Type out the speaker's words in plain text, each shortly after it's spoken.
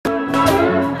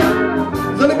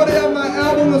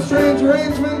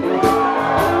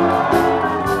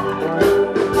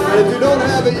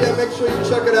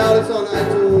out. It's on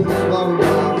iTunes.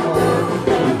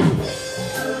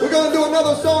 We're gonna do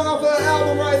another song off of the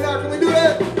album right now. Can we do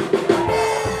that?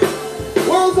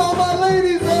 Where's all my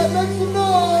ladies at? Make some noise!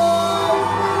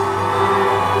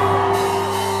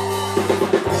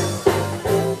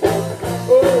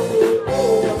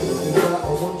 It's got a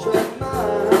one-track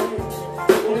mind.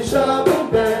 Only shopping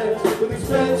bags with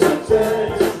expensive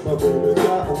tags. My baby's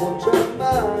got a one-track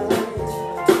mind.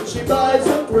 She buys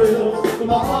some thrills for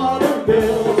my heart and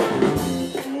bills.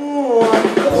 Ooh, I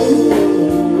know.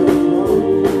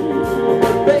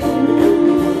 My baby,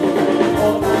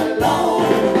 all night long.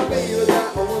 My baby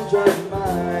got a one-track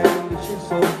mind, but she's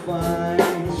so fine.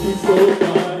 She's so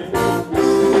fine. My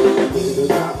baby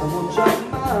got a one-track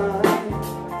mind.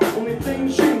 Only thing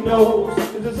she knows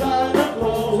is designer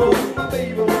clothes. My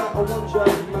baby got a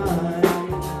one-track mind.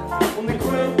 Only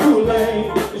creme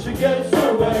brulee if she gets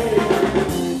her way.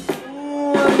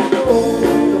 Ooh, I know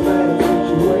no matter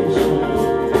situation,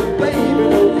 baby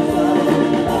knows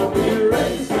I'll be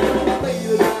racing. My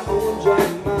baby got a one-track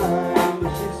mind,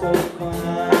 but she's so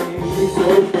fine. She's so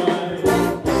fine.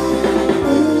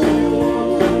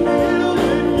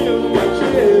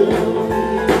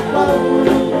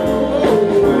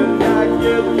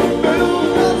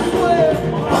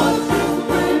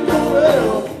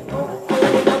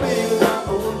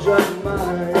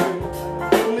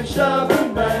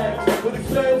 Shopping bags with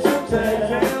expensive tags.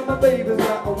 Yeah, my baby's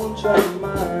got a one-track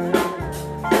mind.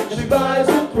 She buys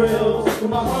some thrills for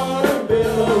my heart and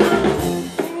bills.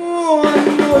 Oh, I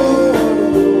know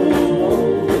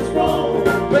it's wrong,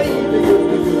 baby.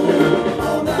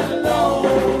 All night long,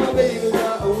 my baby's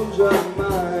got a one-track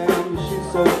mind. She's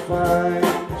so fine.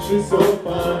 She's so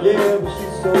fine. Yeah, but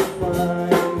she's so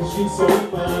fine. She's so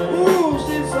fine. Ooh,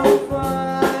 she's so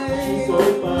fine. She's so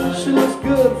fine. She looks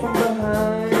good from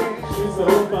behind. She's so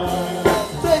fine.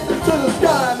 Take them to the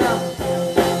sky now.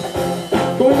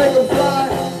 Can we make them fly?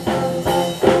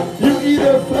 You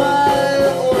either fly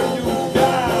or you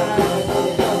die.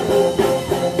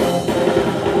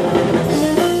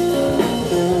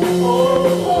 Oh,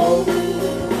 oh,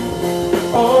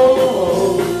 oh,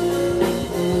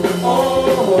 oh,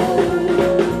 oh.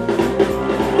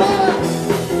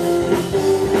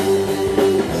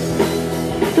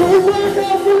 Can we work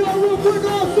out for you real quick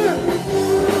on this?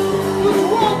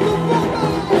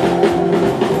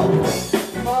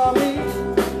 Mommy,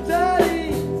 Daddy,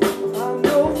 I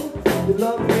know you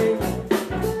love me.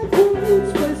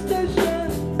 Space station,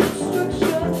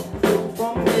 restriction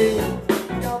from me.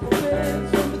 Got the beds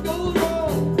when it goes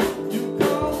wrong. You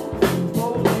call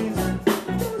police.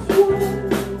 That's what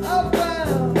I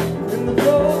found in the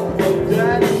door of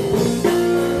Daddy.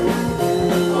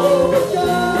 Oh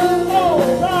God, oh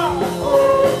God, oh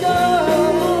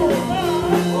God,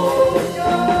 oh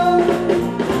God.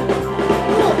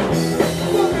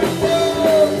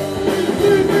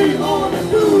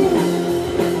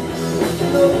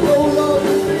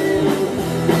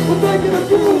 We're making a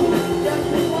groove. That's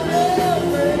what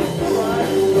everything's right.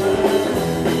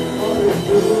 On the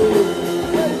groove.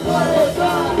 Say one more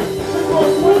time. Say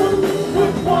one word.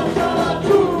 Which one shall I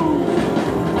choose?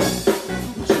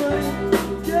 Train,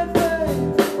 get paid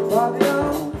by the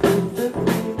hour. 15.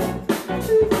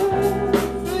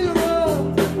 Figure out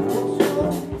what's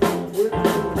wrong with me.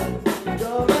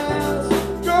 Dumbass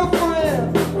girlfriend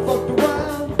fucked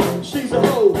around. She's a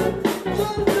hoe.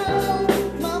 Shut down,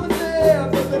 mom and dad,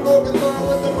 but they're broken down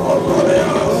with the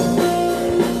whole